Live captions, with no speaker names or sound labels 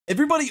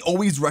Everybody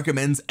always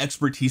recommends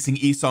expertising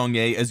Seong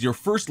Gye as your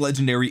first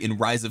legendary in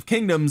Rise of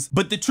Kingdoms,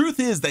 but the truth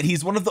is that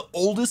he's one of the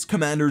oldest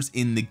commanders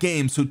in the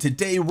game. So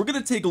today we're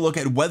going to take a look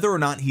at whether or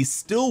not he's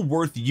still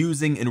worth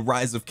using in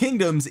Rise of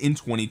Kingdoms in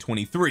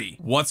 2023.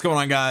 What's going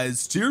on,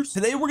 guys? Cheers.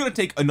 Today we're going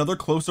to take another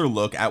closer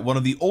look at one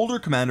of the older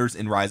commanders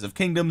in Rise of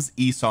Kingdoms,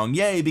 Seong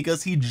Gye,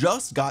 because he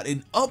just got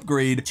an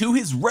upgrade to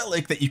his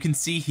relic that you can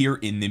see here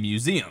in the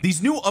museum.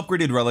 These new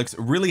upgraded relics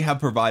really have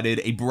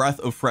provided a breath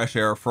of fresh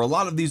air for a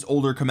lot of these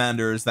older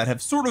commanders that have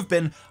sort of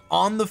been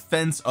on the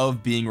fence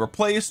of being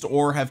replaced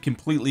or have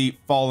completely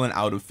fallen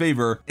out of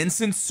favor. And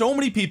since so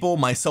many people,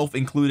 myself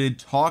included,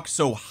 talk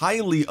so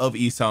highly of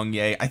Seong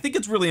Gye, I think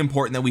it's really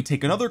important that we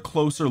take another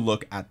closer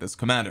look at this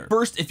commander.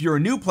 First, if you're a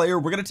new player,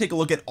 we're going to take a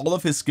look at all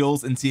of his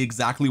skills and see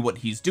exactly what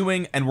he's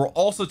doing, and we'll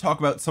also talk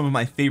about some of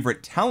my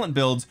favorite talent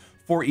builds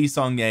for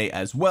Seong Gye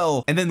as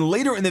well. And then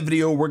later in the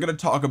video we're going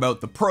to talk about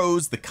the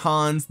pros, the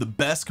cons, the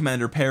best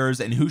commander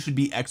pairs, and who should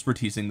be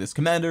expertising this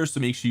commander,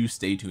 so make sure you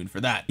stay tuned for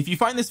that. If you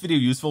find this video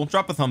useful,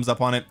 drop a thumbs up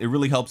on it. It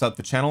really helps out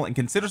the channel, and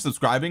consider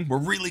subscribing. We're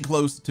really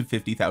close to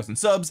 50,000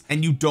 subs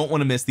and you don't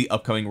want to miss the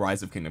upcoming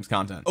Rise of Kingdoms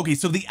content. Okay,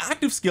 so the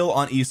active skill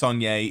on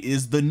Seong Gye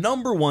is the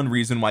 #1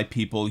 reason why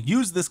people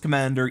use this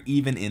commander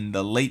even in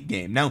the late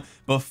game. Now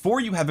before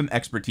you have him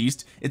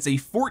expertised, it's a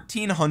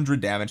 1400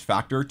 damage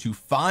factor to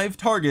 5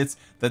 targets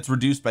that's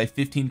reduced by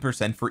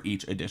 15% for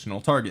each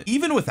additional target.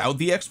 Even without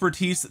the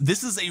expertise,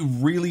 this is a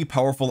really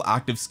powerful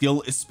active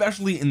skill,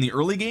 especially in the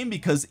early game,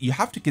 because you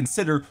have to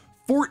consider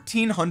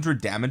 1400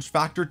 damage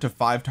factor to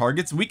 5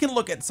 targets. We can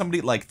look at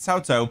somebody like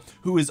Cao Cao,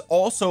 who is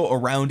also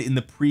around in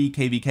the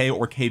pre-KVK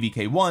or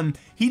KVK1.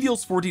 He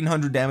deals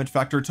 1400 damage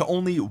factor to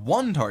only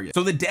 1 target.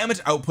 So the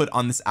damage output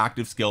on this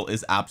active skill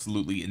is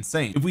absolutely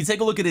insane. If we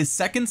take a look at his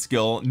second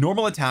skill,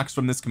 normal attacks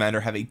from this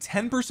commander have a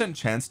 10%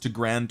 chance to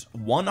grant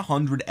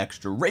 100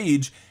 extra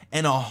rage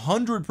and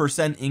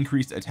 100%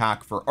 increased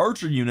attack for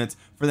archer units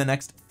for the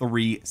next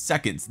 3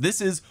 seconds.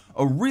 This is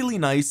a really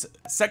nice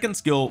second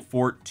skill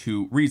for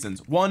 2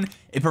 reasons. One,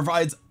 it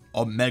provides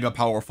a mega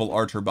powerful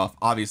archer buff,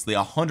 obviously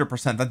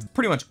 100%, that's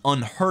pretty much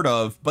unheard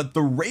of, but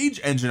the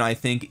rage engine I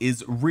think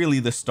is really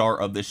the star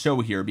of the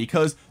show here,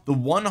 because the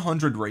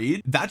 100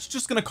 rage, that's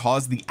just going to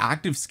cause the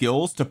active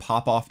skills to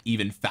pop off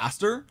even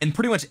faster. And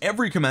pretty much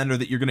every commander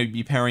that you're going to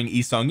be pairing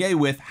Seong Gye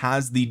with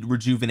has the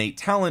rejuvenate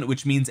talent,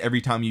 which means every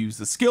time you use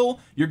the skill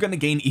you're going to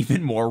gain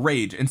even more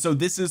rage. And so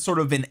this is sort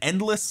of an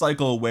endless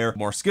cycle where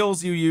more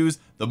skills you use,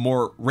 the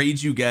more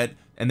rage you get,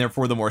 and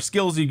therefore the more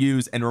skills you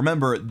use. And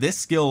remember, this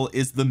skill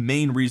is the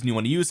main reason you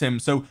want to use him.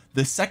 So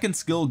the second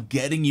skill,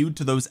 getting you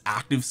to those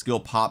active skill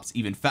pops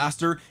even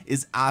faster,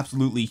 is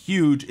absolutely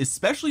huge,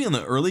 especially in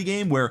the early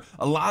game where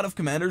a lot of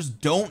commanders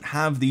don't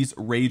have these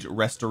rage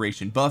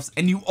restoration buffs,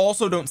 and you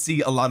also don't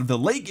see a lot of the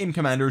late game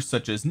commanders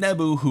such as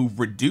Nebu who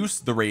reduce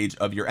the rage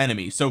of your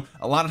enemy. So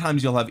a lot of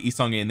times you'll have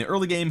Seong Gye in the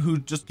early game who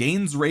just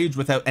gains rage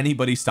without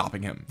anybody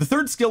stopping him. The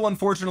third skill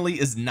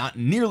unfortunately is not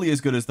nearly as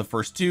good as the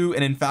first 2,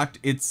 and in fact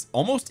it's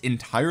almost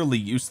entirely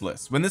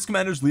useless. When this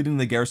commander is leading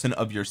the garrison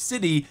of your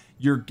city,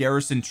 your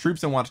garrison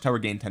troops and watchtower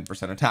gain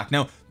 10% attack.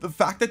 Now the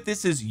fact that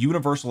this is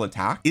universal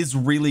attack is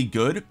really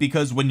good,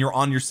 because when you're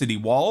on your city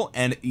wall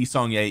and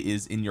Seong Gye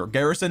is in your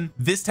garrison,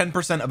 this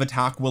 10% of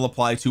attack will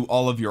apply to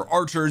all of your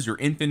archers, your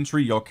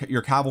infantry,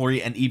 your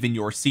cavalry, and even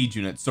your siege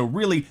units. So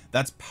really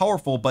that's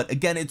powerful, but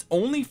again it's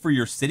only for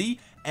your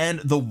city, and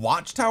the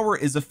watchtower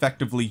is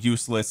effectively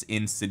useless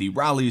in city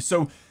rallies.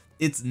 So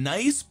it's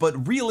nice,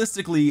 but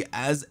realistically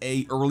as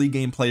a early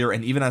game player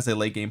and even as a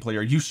late game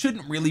player, you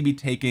shouldn't really be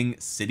taking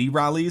city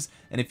rallies.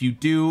 And if you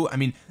do, I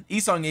mean,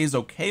 Seong Gye is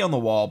okay on the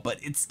wall, but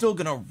it's still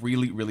gonna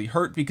really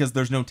hurt because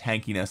there's no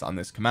tankiness on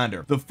this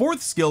commander. The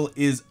fourth skill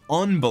is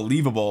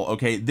unbelievable.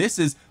 Okay, this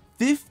is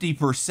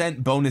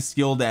 50% bonus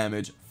skill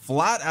damage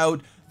flat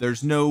out.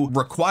 There's no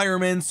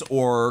requirements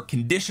or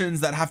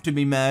conditions that have to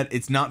be met.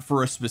 It's not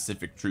for a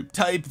specific troop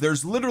type.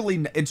 There's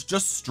literally, it's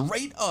just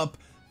straight up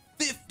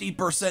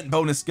 50%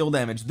 bonus skill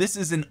damage. This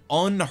is an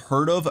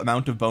unheard of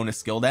amount of bonus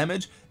skill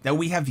damage that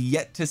we have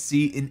yet to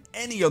see in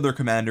any other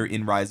commander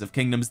in Rise of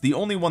Kingdoms. The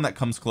only one that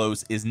comes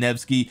close is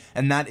Nevsky,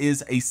 and that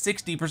is a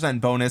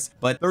 60% bonus,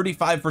 but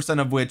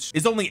 35% of which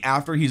is only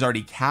after he's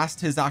already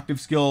cast his active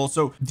skill.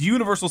 So the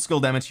universal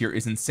skill damage here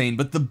is insane.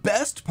 But the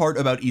best part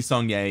about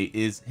Seong Gye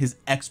is his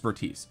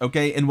expertise.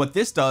 Okay, and what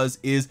this does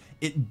is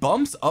it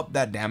bumps up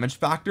that damage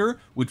factor,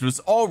 which was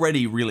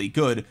already really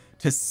good,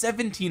 to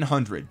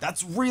 1700.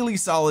 That's really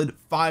solid.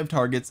 5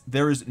 targets.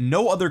 There is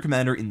no other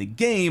commander in the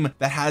game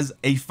that has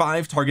a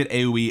 5 target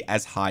AoE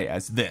as high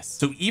as this.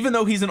 So even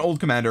though he's an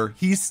old commander,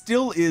 he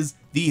still is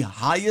the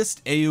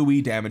highest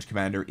AoE damage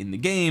commander in the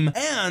game.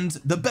 And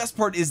the best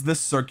part is the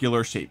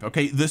circular shape.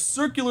 Okay, the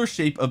circular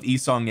shape of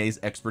Seong Gye's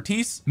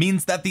expertise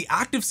means that the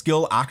active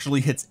skill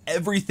actually hits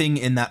everything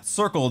in that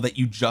circle that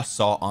you just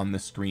saw on the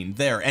screen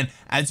there. And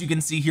as you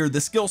can see here, the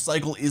skill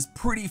cycle is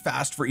pretty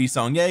fast for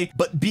Seong Gye,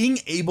 but being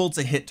able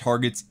to hit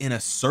targets in a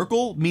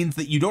circle means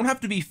that you don't have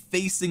to be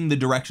facing the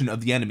direction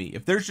of the enemy.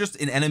 If there's just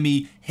an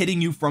enemy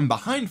hitting you from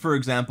behind, for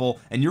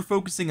example, and you're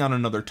focusing on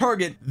another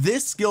target,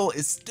 this skill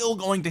is still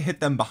going to hit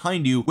them behind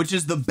behind you, which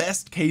is the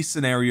best case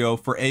scenario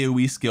for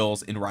AoE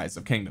skills in Rise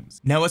of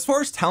Kingdoms. Now as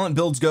far as talent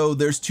builds go,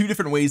 there's two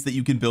different ways that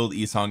you can build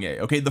Yi Seong-Gye.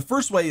 Okay, the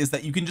first way is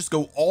that you can just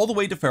go all the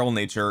way to feral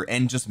nature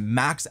and just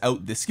max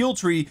out the skill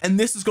tree, and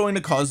this is going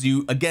to cause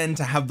you again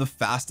to have the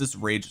fastest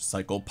rage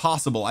cycle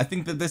possible. I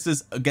think that this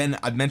is, again,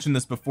 I've mentioned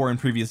this before in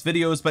previous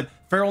videos, but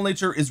feral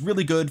nature is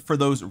really good for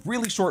those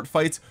really short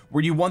fights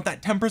where you want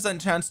that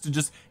 10% chance to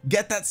just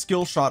get that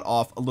skill shot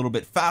off a little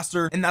bit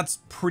faster, and that's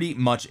pretty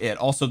much it.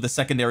 Also, the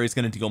secondary is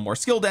going to deal more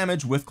skill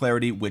damage with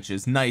clarity, which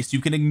is nice.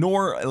 You can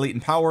ignore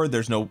latent power,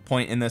 there's no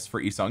point in this for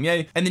Yi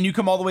Seong-Gye, and then you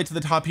come all the way to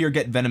the top here,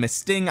 get venomous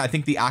sting. I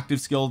think the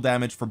active skill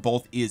damage for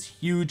both is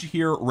huge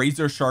here.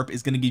 Razor sharp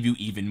is going to give you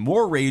even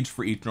more rage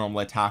for each normal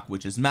attack,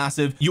 which is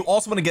massive. You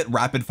also want to get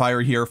rapid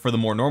fire here for the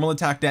more normal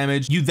attack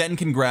damage. You then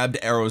can grab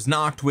arrows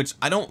knocked, which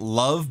I don't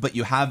love, but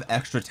you have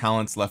extra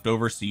talents left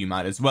over, so you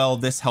might as well.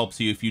 This helps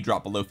you if you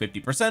drop below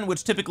 50%,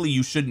 which typically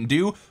you shouldn't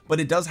do, but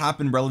it does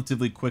happen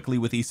relatively quickly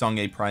with Yi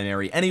Seong-Gye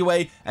primary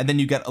anyway, and then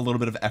you get a little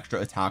bit of extra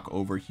attack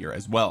over here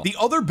as well. The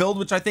other build,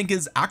 which I think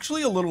is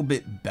actually a little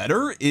bit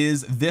better,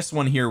 is this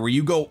one here, where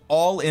you go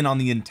all in on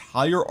the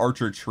entire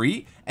archer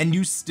tree and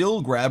you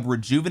still grab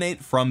rejuvenate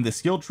from the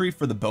skill tree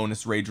for the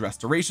bonus rage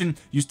restoration.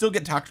 You still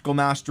get tactical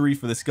mastery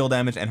for the skill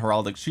damage and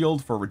heraldic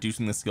shield for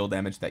reducing the skill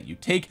damage that you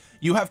take.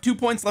 You have 2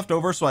 points left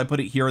over, so I put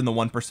it here in the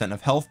 1%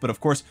 of health, but of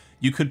course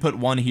you could put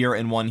one here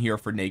and one here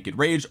for naked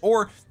rage,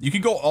 or you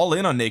could go all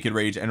in on naked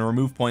rage and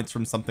remove points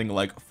from something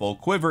like full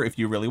quiver if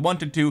you really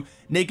wanted to.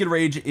 Naked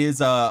rage is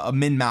a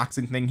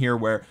min-maxing thing here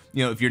where,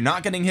 you know, if you're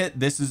not getting hit,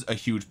 this is a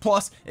huge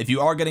plus. If you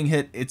are getting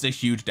hit, it's a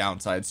huge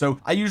downside. So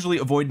I usually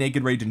avoid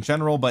naked rage in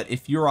general, but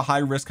if you're a high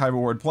risk high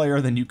reward player,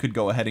 then you could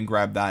go ahead and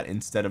grab that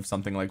instead of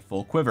something like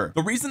full quiver.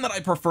 The reason that I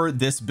prefer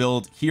this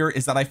build here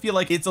is that I feel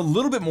like it's a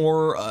little bit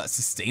more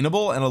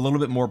sustainable and a little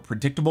bit more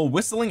predictable.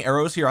 Whistling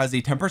arrows here has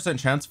a 10%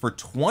 chance for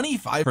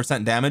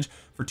 25% damage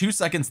for 2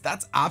 seconds.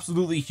 That's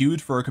absolutely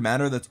huge for a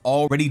commander that's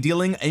already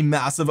dealing a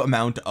massive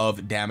amount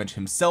of damage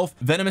himself.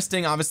 Venomous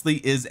sting obviously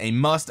is a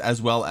must,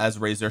 as well as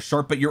razor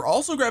sharp, but you're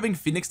also grabbing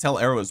phoenix tail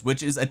arrows,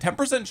 which is a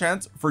 10%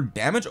 chance for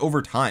damage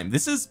over time.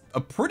 This is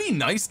a pretty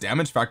nice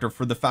damage factor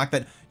for the fact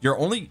that you're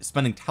only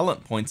spending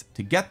talent points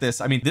to get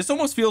this. I mean, this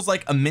almost feels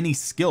like a mini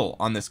skill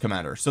on this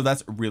commander, so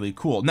that's really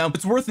cool. Now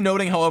it's worth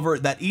noting, however,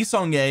 that Yi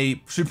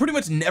Seong-Gye should pretty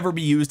much never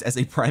be used as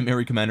a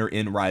primary commander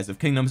in Rise of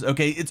Kingdoms.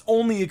 Okay, it's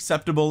only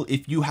acceptable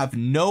if you have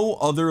no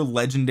other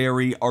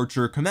legendary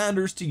archer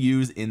commanders to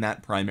use in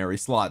that primary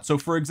slot. So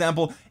for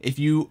example, if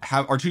you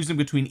are choosing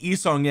between Yi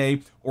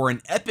Seong-Gye or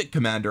an epic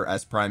commander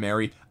as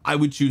primary, I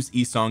would choose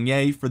Yi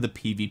Seong-Gye for the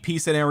PvP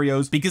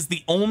scenarios, because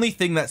the only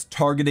thing that's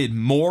targeted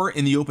more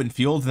in the open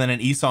field than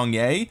an Yi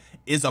Seong-Gye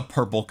is a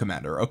purple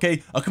commander.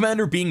 Okay, a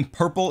commander being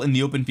purple in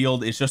the open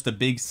field is just a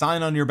big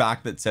sign on your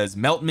back that says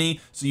melt me.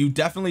 So you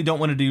definitely don't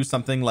want to do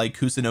something like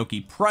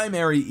Kusunoki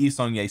primary, Yi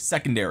Seong-Gye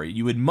secondary.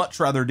 You would much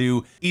rather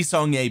do Yi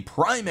Seong-Gye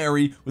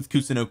primary with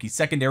Kusunoki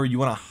secondary. You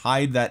want to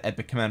hide that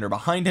epic commander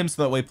behind him,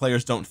 so that way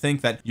players don't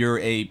think that you're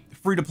a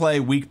free to play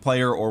weak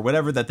player or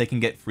whatever that they can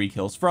get free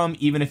kills from.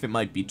 Even if it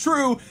might be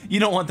true, you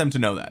don't want them to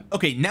know that.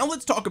 Okay, now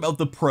let's talk about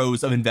the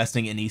pros of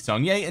investing in Yi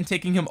Seong-Gye and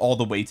taking him all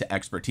the way to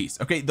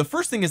expertise. Okay, the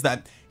first thing is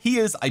that he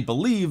is, I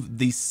believe,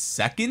 the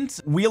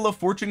second Wheel of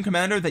Fortune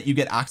commander that you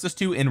get access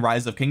to in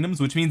Rise of Kingdoms,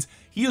 which means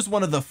he is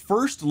one of the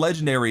first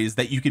legendaries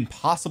that you can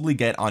possibly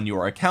get on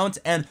your account,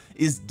 and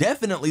is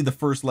definitely the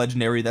first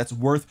legendary that's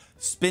worth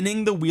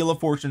spinning the Wheel of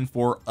Fortune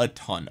for a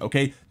ton.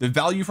 Okay, the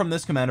value from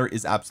this commander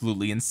is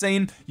absolutely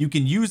insane. You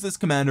can use this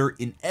commander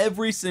in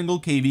every single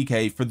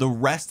KVK for the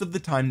rest of the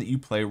time that you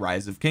play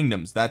Rise of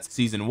Kingdoms. That's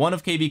season 1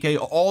 of KVK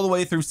all the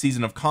way through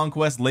season of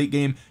Conquest. Late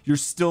game, you're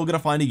still gonna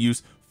find a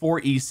use for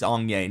Yi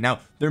Seong-Gye. Now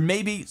there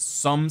may be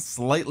some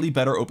slightly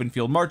better open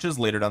field marches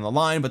later down the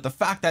line, but the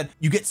fact that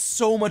you get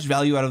so much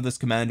value out of this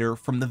commander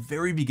from the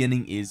very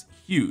beginning is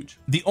huge.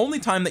 The only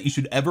time that you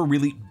should ever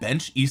really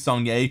bench Yi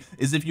Seong-Gye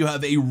is if you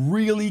have a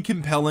really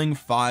compelling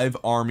 5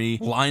 army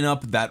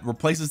lineup that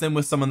replaces them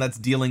with someone that's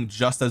dealing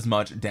just as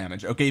much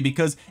damage. Okay,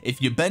 because if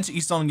you bench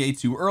Yi Seong-Gye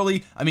too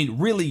early, I mean,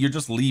 really you're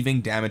just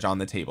leaving damage on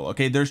the table.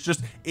 Okay, there's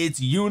just, it's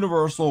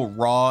universal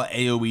raw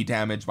AoE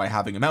damage by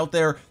having him out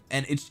there,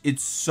 and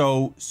it's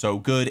so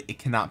good. It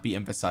cannot be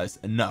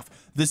emphasized enough.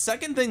 The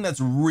second thing that's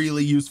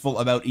really useful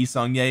about Yi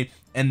Seong-Gye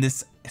and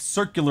this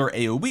circular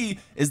AoE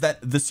is that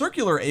the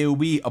circular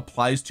AoE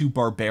applies to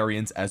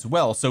barbarians as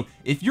well. So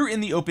if you're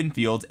in the open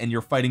field and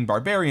you're fighting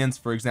barbarians,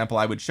 for example,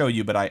 I would show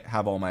you, but I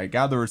have all my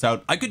gatherers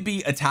out, I could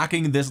be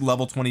attacking this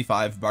level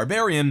 25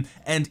 barbarian,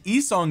 and Yi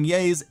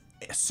Seong-Gye's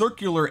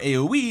circular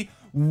AoE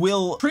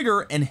will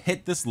trigger and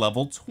hit this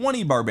level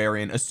 20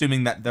 barbarian,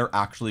 assuming that they're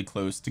actually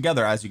close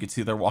together. As you can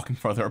see, they're walking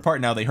farther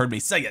apart now, they heard me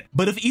say it.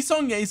 But if Yi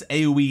Seong-Gye's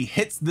AoE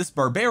hits this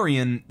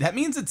barbarian, that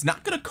means it's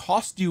not going to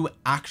cost you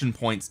action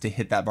points to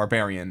hit that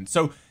barbarian.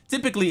 So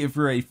typically if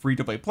you're a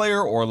free-to-play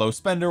player or a low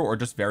spender or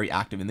just very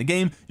active in the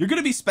game, you're going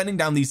to be spending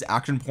down these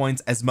action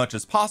points as much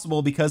as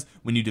possible, because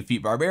when you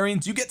defeat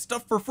barbarians you get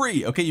stuff for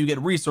free. Okay, you get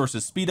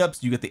resources, speed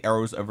ups, you get the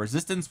arrows of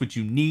resistance which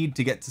you need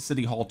to get to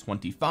City Hall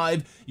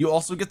 25. You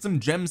also get some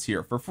gems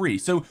here for free.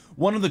 So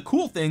one of the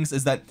cool things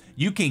is that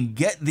you can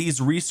get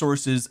these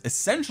resources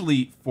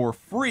essentially for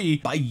free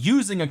by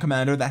using a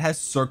commander that has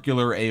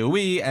circular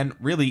AoE, and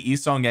really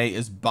Seong Gye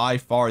is by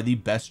far the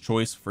best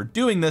choice for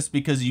doing this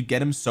because you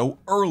get him so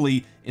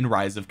early in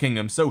Rise of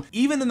Kingdoms. So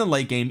even in the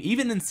late game,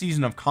 even in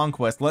Season of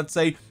Conquest, let's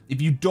say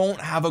if you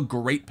don't have a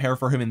great pair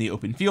for him in the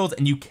open field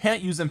and you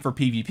can't use him for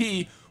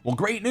PvP, well,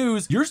 great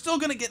news, you're still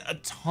going to get a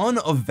ton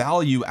of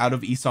value out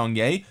of Seong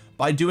Gye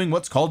by doing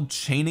what's called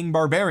chaining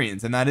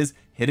barbarians, and that is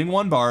hitting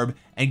one barb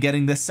and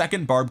getting the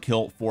second barb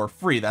kill for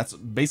free. That's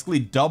basically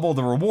double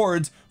the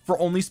rewards for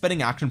only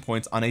spending action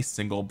points on a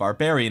single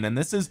barbarian, and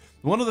this is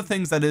one of the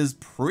things that is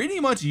pretty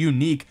much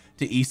unique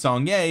to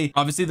Seong Gye.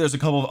 Obviously there's a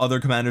couple of other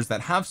commanders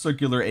that have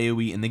circular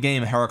AoE in the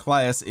game.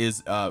 Heraclius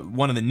is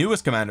one of the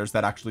newest commanders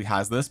that actually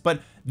has this,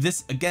 but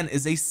this again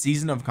is a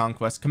Season of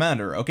Conquest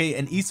commander. Okay,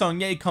 and Seong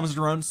Gye comes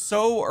around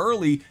so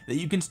early that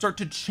you can start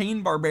to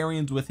chain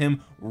barbarians with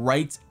him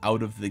right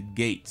out of the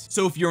gate.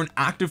 So if you're an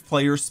active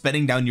player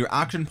spending down your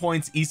action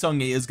points, Seong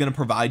Gye is going to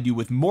provide you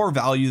with more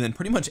value than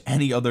pretty much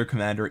any other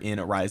commander in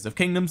Rise of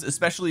Kingdoms,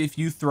 especially if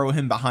you throw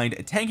him behind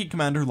a tanky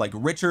commander like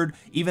Richard.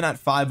 Even at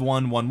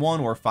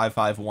 5111 or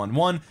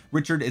 5511,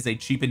 Richard is a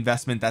cheap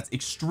investment that's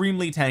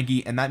extremely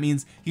tanky, and that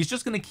means he's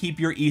just going to keep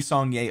your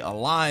Seong Gye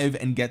alive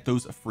and get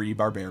those free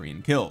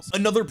barbarian kills.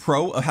 Another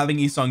pro of having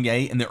Seong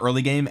Gye in the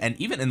early game and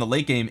even in the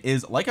late game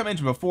is, like I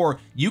mentioned before,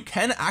 you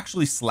can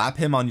actually slap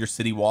him on your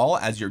city wall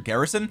as your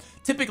garrison,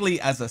 typically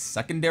as a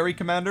secondary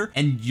commander,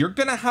 and you're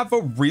gonna have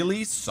a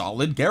really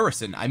solid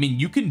garrison. I mean,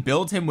 you can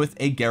build him with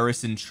a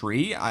garrison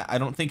tree. I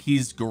don't think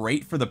he's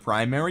great for the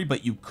primary,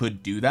 but you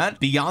could do that.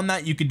 Beyond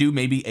that, you could do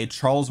maybe a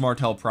Charles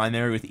Martel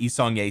primary with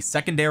Seong Gye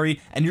secondary,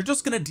 and you're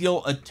just going to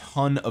deal a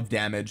ton of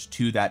damage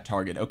to that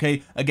target.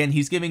 Okay, again,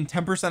 he's giving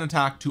 10%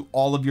 attack to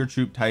all of your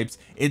troop types.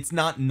 It's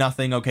not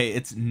nothing. Okay,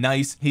 it's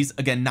nice. He's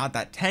again not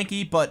that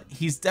tanky, but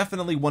he's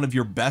definitely one of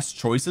your best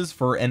choices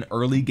for an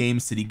early game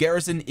city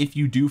garrison if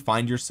you do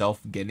find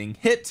yourself getting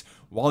hit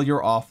while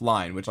you're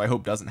offline, which I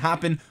hope doesn't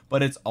happen,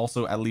 but it's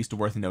also at least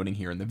worth noting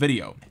here in the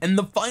video. And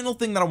the final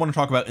thing that I want to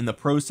talk about in the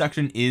pros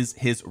section is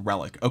his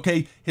relic.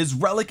 Okay, his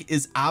relic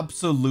is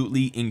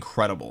absolutely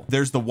incredible.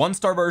 There's the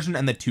 1-star version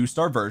and the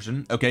 2-star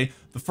version. Okay,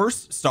 the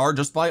first star,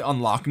 just by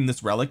unlocking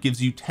this relic,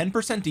 gives you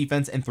 10%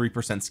 defense and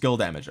 3% skill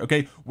damage.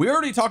 Okay, we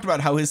already talked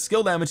about how his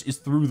skill damage is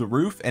through the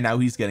roof, and now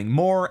he's getting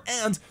more.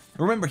 And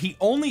remember, he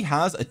only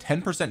has a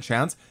 10%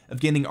 chance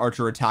of gaining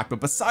archer attack, but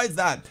besides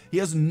that, he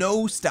has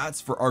no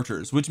stats for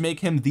archers, which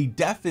make him the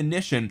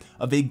definition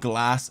of a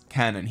glass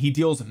cannon. He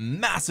deals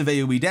massive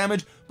AoE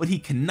damage, but he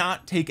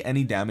cannot take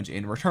any damage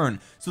in return.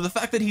 So the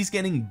fact that he's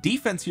getting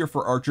defense here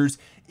for archers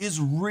is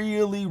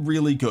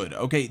really good.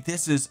 Okay,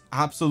 this is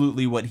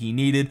absolutely what he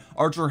needed.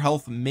 Archer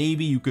health,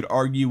 maybe you could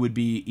argue, would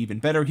be even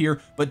better here,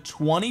 but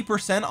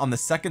 20% on the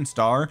 2nd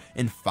star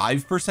and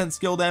 5%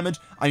 skill damage,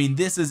 I mean,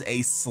 this is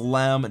a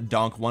slam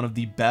dunk, one of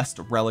the best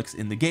relics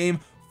in the game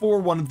for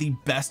one of the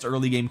best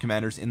early game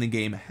commanders in the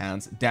game,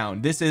 hands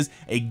down. This is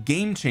a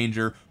game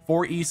changer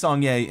for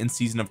Seong Gye in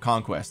Season of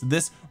Conquest.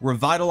 This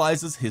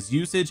revitalizes his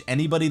usage.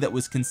 Anybody that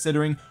was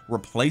considering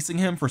replacing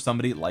him for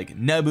somebody like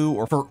Nebu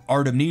or for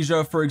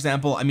Artemisia, for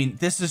example, I mean,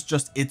 this is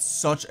just, it's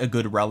such a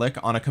good relic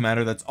on a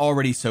commander that's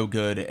already so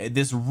good.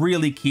 This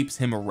really keeps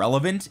him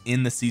relevant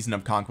in the Season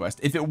of Conquest.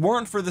 If it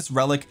weren't for this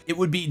relic, it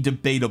would be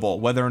debatable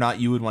whether or not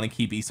you would want to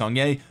keep Seong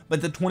Gye,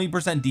 but the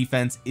 20%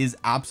 defense is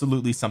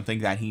absolutely something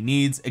that he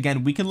needs.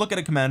 Again, we can look at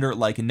a commander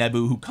like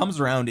Nebu who comes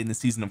around in the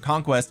Season of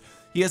Conquest.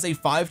 He has a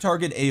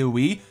 5-target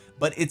AoE,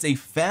 but it's a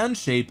fan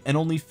shape and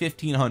only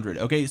 1500.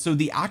 Okay, so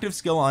the active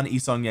skill on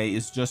Seong Gye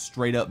is just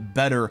straight up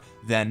better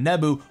than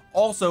Nebu.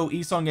 Also,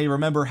 Seong Gye,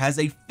 remember, has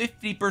a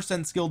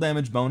 50% skill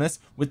damage bonus.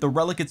 With the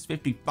relic it's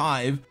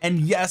 55, and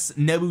yes,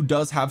 Nebu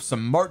does have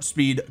some march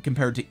speed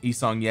compared to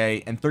Seong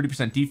Gye and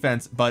 30%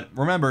 defense, but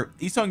remember,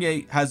 Seong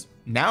Gye has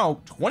now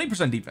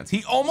 20% defense.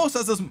 He almost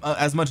has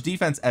as much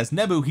defense as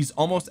Nebu. He's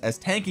almost as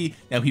tanky.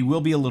 Now he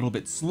will be a little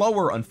bit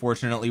slower,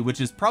 unfortunately,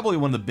 which is probably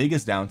one of the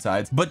biggest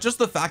downsides, but just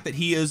the fact that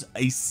he is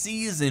a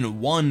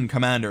season 1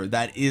 commander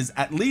that is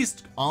at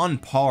least on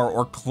par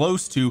or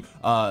close to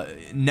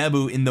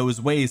Nebu in those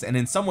ways, and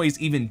in some ways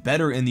even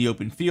better in the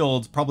open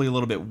field, probably a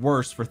little bit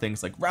worse for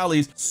things like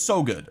rallies.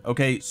 So good.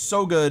 Okay,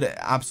 so good,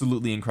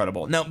 absolutely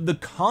incredible. Now the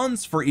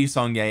cons for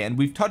Seong Gye, and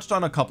we've touched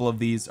on a couple of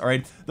these. All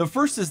right, the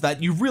first is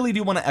that you really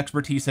do want to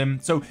expertise him,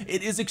 so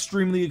it is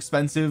extremely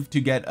expensive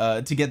to get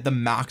the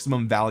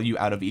maximum value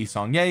out of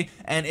Seong Gye,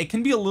 and it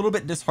can be a little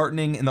bit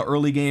disheartening in the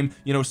early game,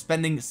 you know,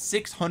 spending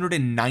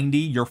 690,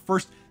 your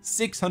first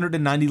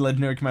 690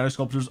 legendary commander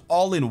sculptures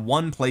all in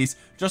one place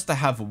just to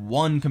have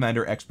one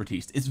commander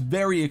expertise. It's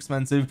very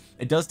expensive.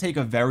 It does take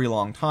a very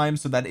long time,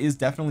 so that is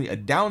definitely a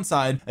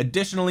downside.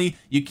 Additionally,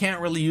 you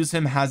can't really use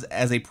him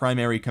as a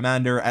primary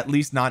commander, at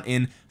least not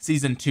in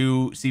season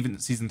 2,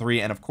 season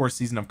 3, and of course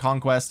season of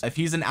conquest. If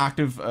he's an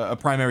active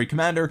primary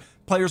commander,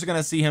 players are going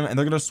to see him and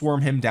they're going to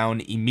swarm him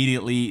down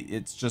immediately.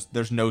 It's just,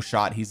 there's no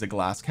shot. He's a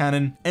glass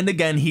cannon, and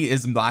again, he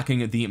is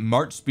lacking the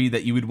march speed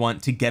that you would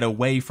want to get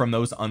away from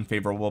those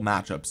unfavorable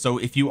matchups. So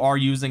if you are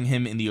using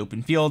him in the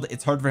open field,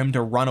 it's hard for him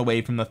to run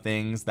away from the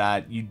things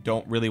that you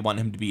don't really want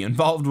him to be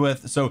involved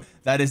with. So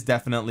that is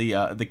definitely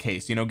the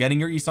case. You know, getting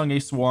your Seong Gye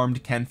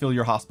swarmed can fill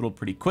your hospital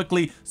pretty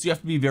quickly, so you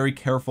have to be very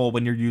careful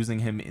when you're using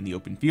him in the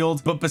open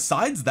field. But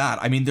besides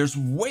that, I mean, there's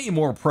way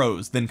more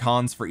pros than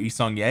cons for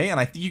Seong Gye, and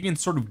I think you can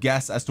sort of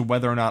guess as to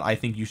whether or not I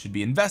think you should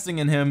be investing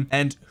in him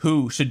and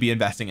who should be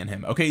investing in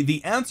him. Okay,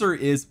 the answer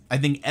is I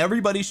think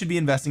everybody should be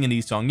investing in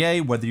Seong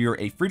Gye, whether you're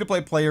a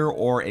free-to-play player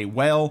or a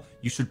whale.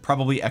 You should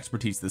probably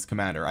expertise this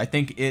commander. I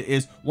think it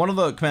is one of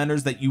the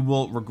commanders that you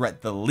will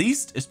regret the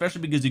least,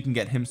 especially because you can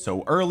get him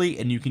so early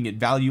and you can get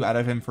value out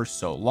of him for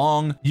so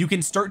long. You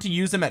can start to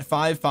use him at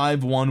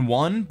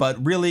 5511,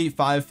 but really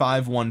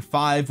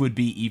 5515 would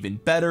be even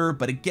better.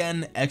 But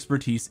again,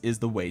 expertise is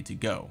the way to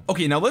go.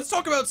 Okay, now let's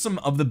talk about some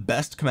of the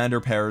best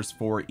commander pairs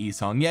for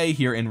Seong Gye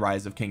here in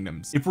Rise of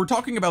Kingdoms. If we're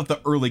talking about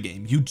the early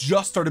game, you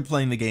just started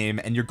playing the game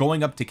and you're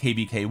going up to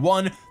KVK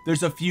 1,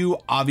 there's a few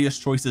obvious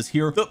choices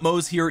here.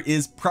 Thutmose here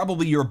is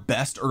probably your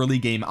best early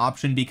game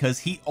option because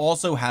he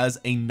also has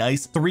a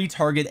nice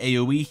 3-target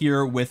AoE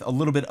here with a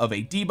little bit of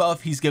a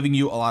debuff. He's giving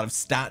you a lot of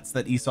stats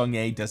that Seong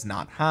Gye does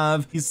not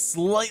have. He's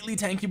slightly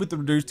tanky with the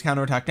reduced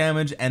counterattack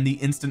damage and the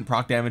instant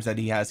proc damage that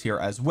he has here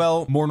as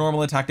well. More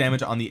normal attack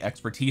damage on the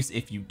expertise.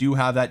 If you do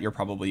have that, you're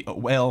probably a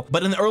whale.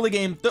 But in the early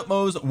game,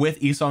 Thutmose with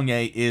Seong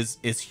Gye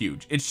is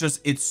huge.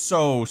 It's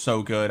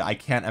so good. I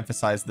can't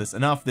emphasize this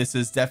enough. This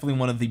is definitely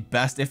one of the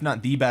best, if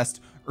not the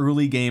best,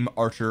 early game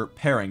archer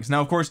pairings.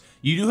 Now of course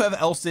you do have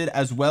El Cid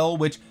as well,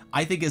 which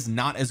I think is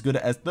not as good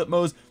as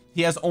Thutmose.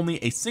 He has only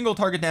a single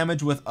target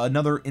damage with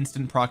another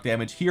instant proc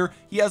damage here.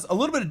 He has a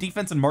little bit of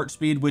defense and march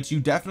speed, which you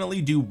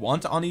definitely do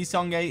want on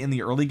Seong Gye in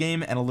the early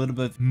game, and a little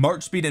bit of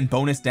march speed and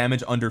bonus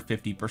damage under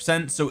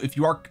 50%. So if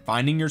you are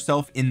finding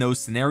yourself in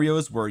those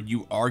scenarios where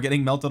you are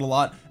getting melted a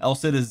lot, El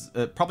Cid is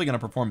probably going to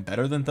perform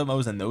better than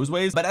Thutmose in those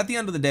ways. But at the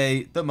end of the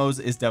day,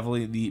 Thutmose is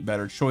definitely the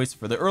better choice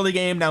for the early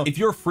game. Now if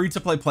you're a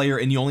free-to-play player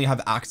and you only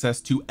have access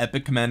to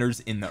epic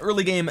commanders in the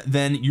early game,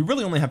 then you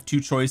really only have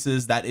two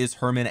choices. That is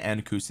Hermann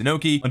and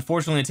Kusunoki.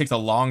 Unfortunately, it takes a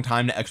long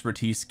time to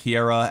expertise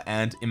Kiera,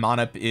 and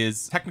Imanip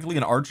is technically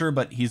an archer,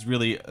 but he's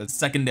really a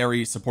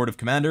secondary supportive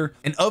commander.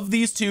 And of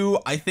these two,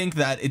 I think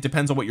that it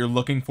depends on what you're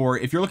looking for.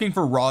 If you're looking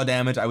for raw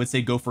damage, I would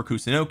say go for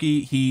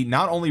Kusunoki. He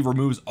not only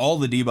removes all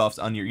the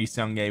debuffs on your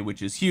Seong Gye,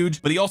 which is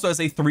huge, but he also has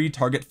a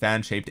 3-target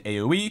fan-shaped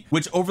AoE,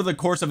 which over the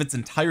course of its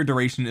entire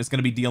duration is going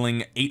to be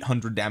dealing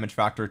 800 damage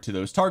factor to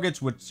those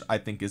targets, which I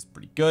think is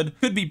pretty good.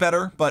 Could be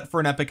better, but for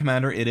an epic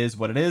commander, it is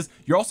what it is.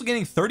 You're also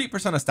getting 30%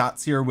 of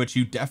stats here, which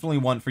you definitely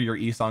want for your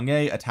Seong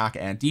Gye, attack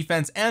and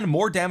defense, and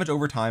more damage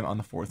over time on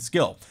the 4th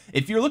skill.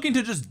 If you're looking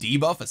to just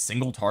debuff a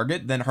single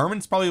target, then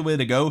Hermann's probably the way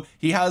to go.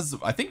 He has,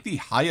 I think, the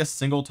highest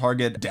single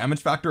target damage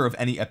factor of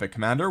any epic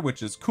commander,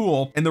 which is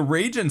cool, and the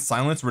rage and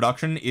silence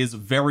reduction is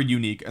very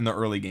unique in the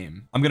early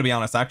game. I'm gonna be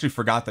honest, I actually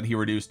forgot that he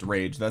reduced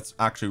rage. That's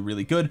actually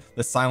really good.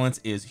 The silence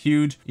is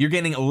huge. You're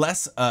getting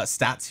less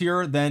stats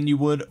here than you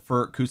would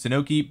for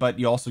Kusunoki, but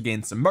you also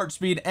gain some march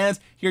speed, and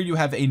here you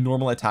have a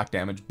normal attack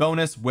damage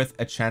bonus with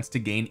a chance to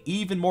gain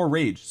even more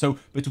rage. So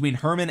between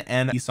Hermann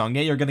and Seong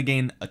Gye, you're going to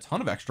gain a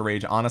ton of extra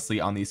rage honestly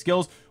on these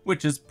skills,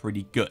 which is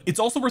pretty good. It's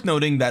also worth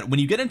noting that when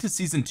you get into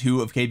season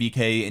 2 of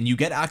KVK and you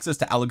get access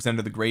to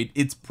Alexander the Great,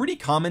 it's pretty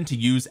common to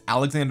use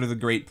Alexander the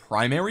Great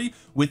primary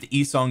with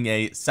Seong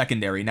Gye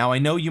secondary. Now I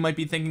know you might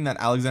be thinking that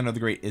Alexander the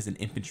Great is an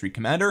infantry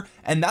commander,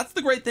 and that's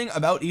the great thing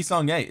about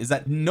Seong Gye, is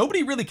that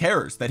nobody really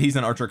cares that he's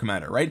an archer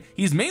commander, right?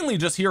 He's mainly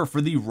just here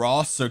for the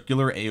raw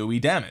circular AoE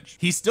damage.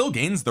 He still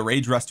gains the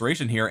rage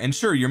restoration here, and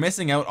sure, you're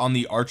missing out on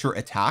the archer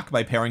attack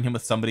by pairing him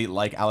with somebody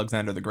like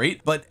Alexander the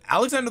Great, but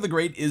Alexander the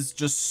Great is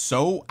just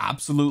so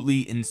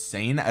absolutely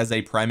insane as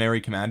a primary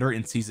commander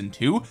in season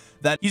 2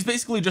 that he's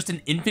basically just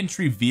an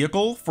infantry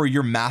vehicle for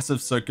your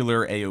massive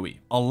circular AoE.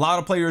 A lot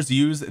of players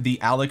use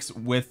the Alex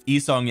with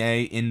Seong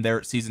Gye in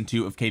their season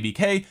 2 of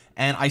KVK,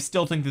 and I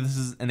still think that this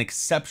is an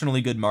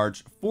exceptionally good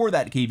march for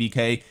that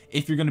KVK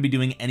if you're going to be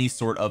doing any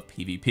sort of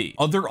PvP.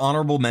 Other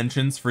honorable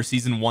mentions for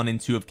season 1 and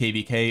 2 of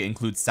KVK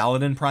include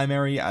Saladin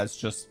primary as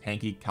just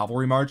hanky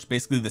cavalry march,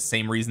 basically the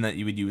same reason that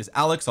you would use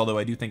Alex, although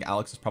I do think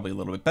Alex is probably a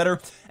little bit better.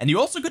 And you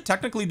also could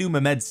technically do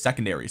Mehmed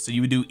secondary, so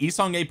you would do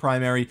Seong Gye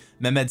primary,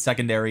 Mehmed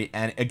secondary,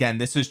 and again,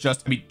 this is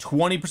just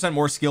 20%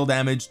 more skill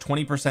damage,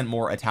 20%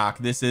 more attack.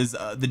 This is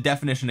the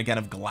definition again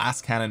of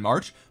glass cannon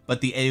march, but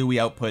the AoE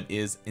output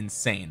is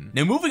insane.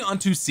 Now moving on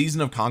to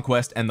Season of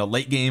Conquest and the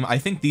late game, I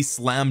think the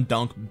slam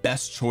dunk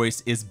best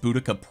choice is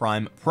Boudica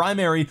Prime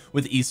primary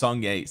with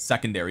Seong Gye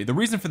secondary. The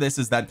reason for this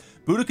is that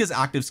Boudica's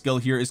active skill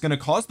here is going to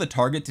cause the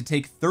target to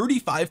take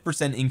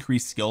 35%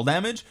 increased skill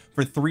damage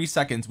for 3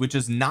 seconds, which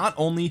is not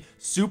only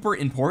super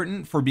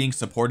important for being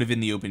supportive in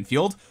the open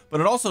field,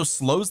 but it also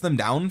slows them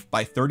down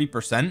by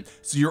 30%,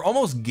 so you're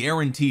almost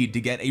guaranteed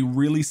to get a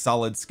really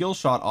solid skill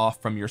shot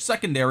off from your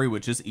secondary,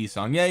 which is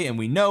Seong Gye, and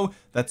we know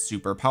that's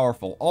super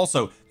powerful.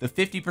 Also, the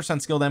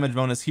 50% skill damage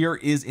bonus here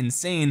is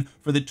insane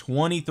for the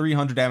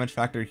 2300 damage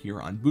factor here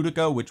on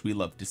Boudica, which we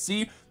love to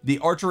see. The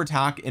archer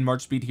attack in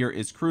March speed here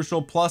is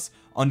crucial, plus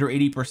under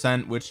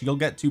 80%, which you'll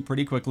get to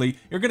pretty quickly.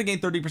 You're going to gain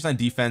 30%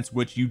 defense,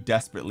 which you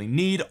desperately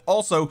need.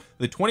 Also,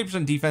 the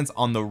 20% defense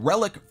on the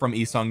relic from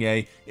Seong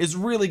Gye is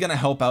really going to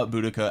help out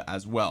Boudica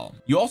as well.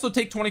 You also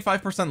take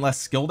 25% less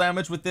skill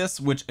damage with this,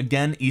 which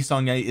again,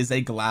 Seong Gye is a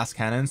glass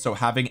cannon, so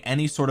having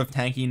any sort of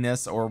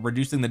tankiness or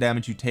reducing the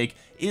damage you take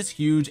is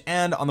huge.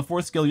 And on the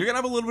 4th skill, you're gonna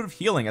have a little bit of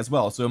healing as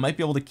well, so it might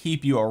be able to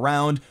keep you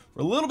around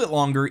for a little bit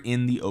longer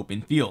in the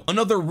open field.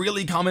 Another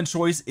really common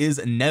choice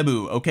is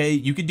Nebu. Okay,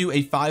 you could do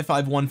a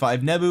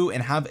 5-5-1-5 Nebu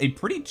and have a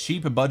pretty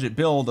cheap budget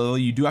build, although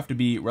you do have to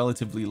be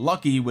relatively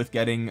lucky with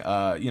getting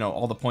you know,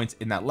 all the points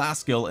in that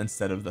last skill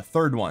instead of the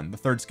 3rd one. The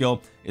 3rd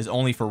skill is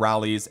only for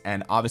rallies,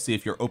 and obviously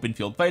if you're open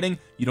field fighting,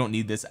 you don't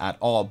need this at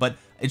all. But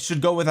it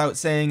should go without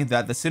saying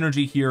that the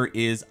synergy here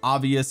is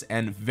obvious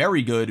and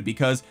very good,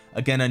 because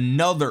again,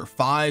 another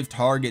 5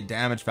 target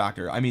damage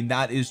factor. I mean,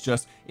 that is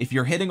just, if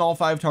you're hitting all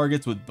 5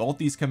 targets with both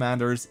these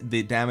commanders,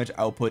 the damage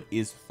output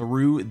is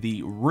through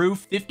the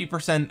roof.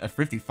 50%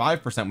 or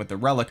 55% with the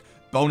relic.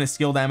 Bonus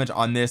skill damage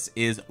on this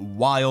is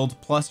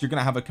wild, plus you're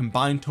gonna have a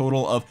combined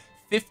total of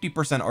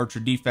 50% archer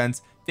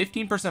defense,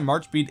 15%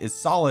 march speed is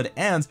solid,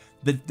 and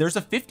there's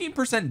a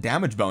 15%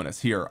 damage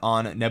bonus here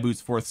on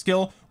Nebu's 4th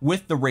skill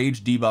with the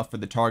rage debuff for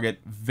the target.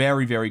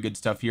 Very, very good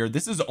stuff here.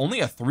 This is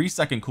only a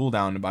 3-second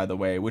cooldown, by the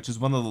way, which is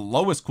one of the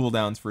lowest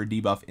cooldowns for a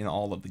debuff in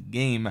all of the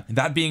game.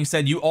 That being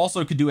said, you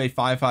also could do a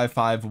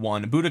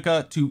 5-5-5-1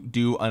 Boudica to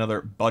do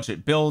another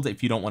budget build.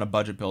 If you don't want to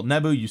budget build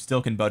Nebu, you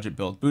still can budget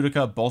build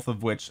Boudica, both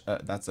of which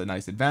that's a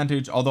nice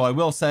advantage. Although I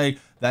will say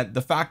that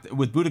the fact that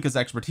with Boudica's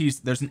expertise,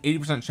 there's an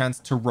 80% chance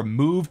to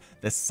remove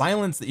the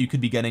silence that you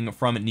could be getting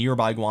from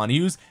nearby Guan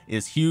Yus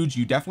is huge.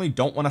 You definitely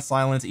don't want to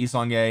silence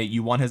Seong Gye.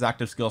 You want his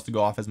active skills to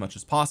go off as much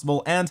as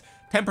possible, and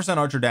 10%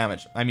 archer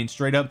damage. I mean,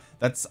 straight up,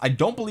 that's, I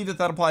don't believe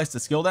that applies to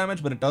skill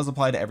damage, but it does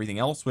apply to everything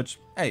else, which,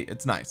 hey,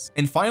 it's nice.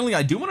 And finally,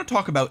 I do want to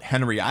talk about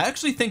Henry. I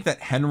actually think that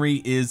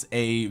Henry is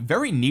a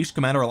very niche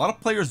commander. A lot of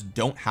players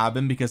don't have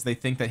him because they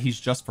think that he's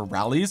just for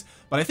rallies,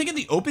 but I think in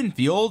the open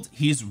field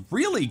he's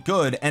really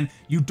good, and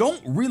you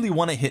don't really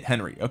want to hit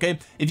Henry. Okay,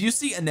 if you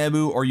see a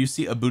Nebu or you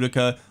see a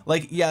Boudica,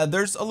 like, yeah,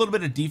 there's a little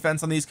bit of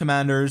defense on these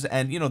commanders,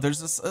 and you know, there's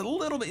this a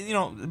little bit, you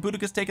know,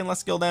 Boudica's taking less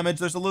skill damage,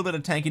 there's a little bit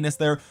of tankiness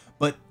there,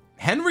 but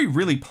Henry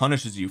really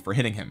punishes you for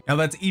hitting him. Now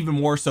that's even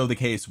more so the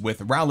case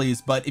with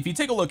rallies, but if you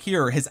take a look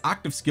here, his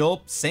active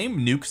skill,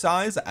 same nuke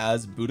size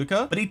as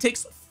Boudica, but he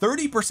takes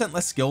 30%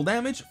 less skill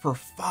damage for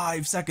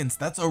 5 seconds.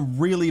 That's a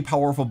really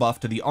powerful buff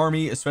to the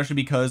army, especially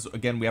because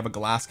again, we have a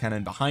glass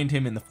cannon behind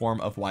him in the form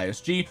of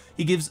YSG.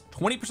 He gives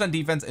 20%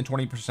 defense and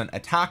 20%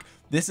 attack.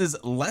 This is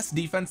less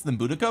defense than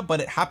Boudica,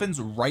 but it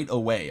happens right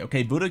away.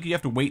 Okay, Boudica, you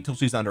have to wait till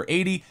she's under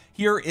 80.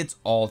 Here it's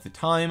all the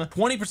time.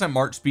 20%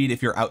 march speed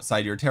if you're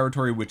outside your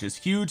territory, which is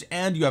huge,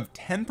 and you have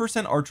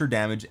 10% archer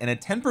damage and a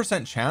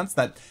 10% chance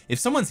that if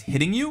someone's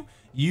hitting you,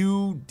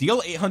 you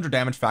deal 800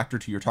 damage factor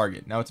to your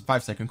target. Now it's a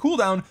 5-second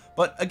cooldown,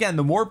 but again,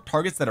 the more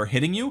targets that are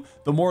hitting you,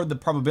 the more the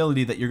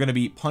probability that you're going to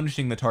be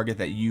punishing the target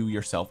that you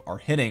yourself are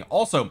hitting.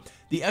 Also,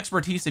 the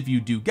expertise, if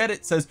you do get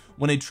it, says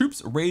when a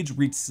troop's rage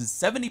reaches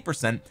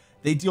 70%,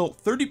 they deal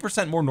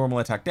 30% more normal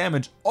attack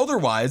damage.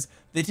 Otherwise,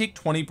 they take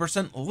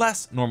 20%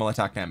 less normal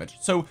attack damage.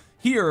 So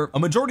here, a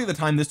majority of the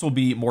time, this will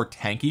be more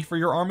tanky for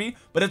your army,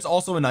 but it's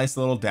also a nice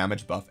little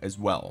damage buff as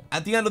well.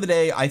 At the end of the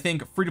day, I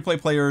think free-to-play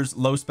players,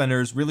 low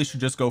spenders, really should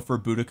just go for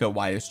Boudica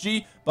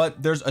YSG,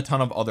 but there's a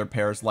ton of other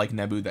pairs like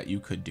Nebu that you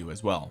could do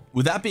as well.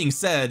 With that being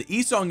said,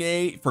 Seong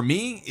Gye for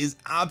me is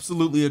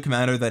absolutely a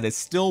commander that is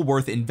still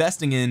worth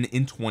investing in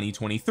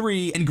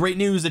 2023. And great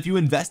news, if you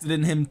invested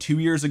in him 2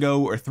 years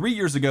ago or 3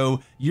 years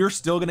ago, you're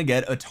still going to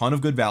get a ton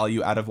of good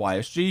value out of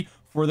YSG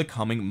for the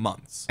coming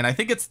months. And I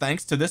think it's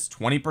thanks to this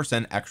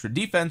 20% extra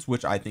defense,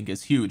 which I think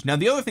is huge. Now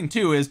the other thing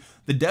too is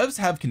the devs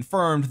have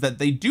confirmed that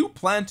they do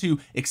plan to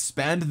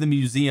expand the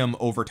museum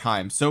over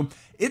time, so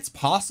it's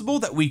possible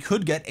that we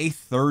could get a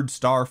 3rd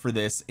star for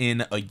this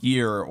in a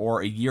year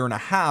or a year and a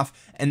half.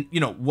 And you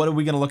know, what are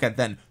we going to look at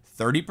then?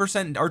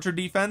 30% archer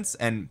defense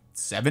and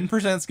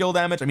 7% skill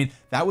damage. I mean,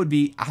 that would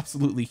be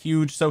absolutely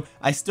huge. So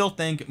I still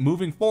think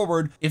moving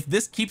forward, if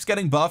this keeps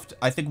getting buffed,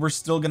 I think we're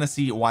still going to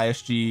see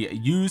YSG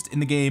used in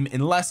the game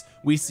unless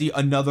we see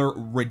another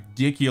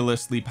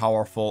ridiculously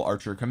powerful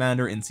archer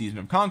commander in Season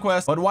of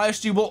Conquest. But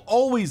YSG will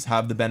always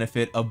have the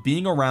benefit of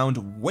being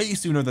around way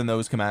sooner than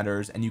those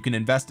commanders, and you can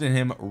invest in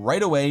him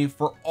right away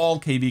for all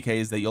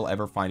KVKs that you'll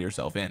ever find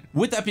yourself in.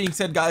 With that being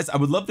said, guys, I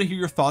would love to hear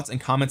your thoughts and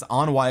comments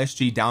on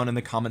YSG down in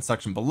the comment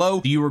section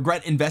below. Do you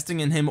regret investing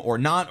in him or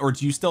not, or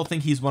do you still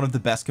think he's one of the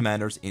best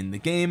commanders in the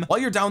game? While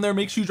you're down there,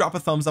 make sure you drop a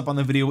thumbs up on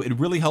the video. It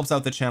really helps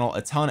out the channel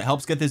a ton. It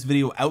helps get this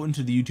video out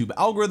into the YouTube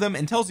algorithm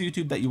and tells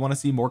YouTube that you want to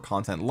see more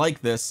content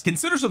like this.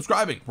 Consider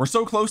subscribing. We're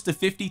so close to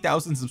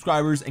 50,000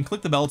 subscribers, and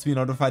click the bell to be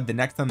notified the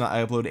next time that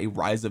I upload a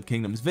Rise of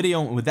Kingdoms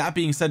video. And with that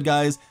being said,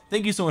 guys,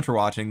 thank you so much for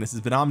watching. This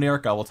has been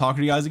Omniarch. I will talk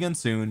to you guys again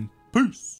soon. Peace.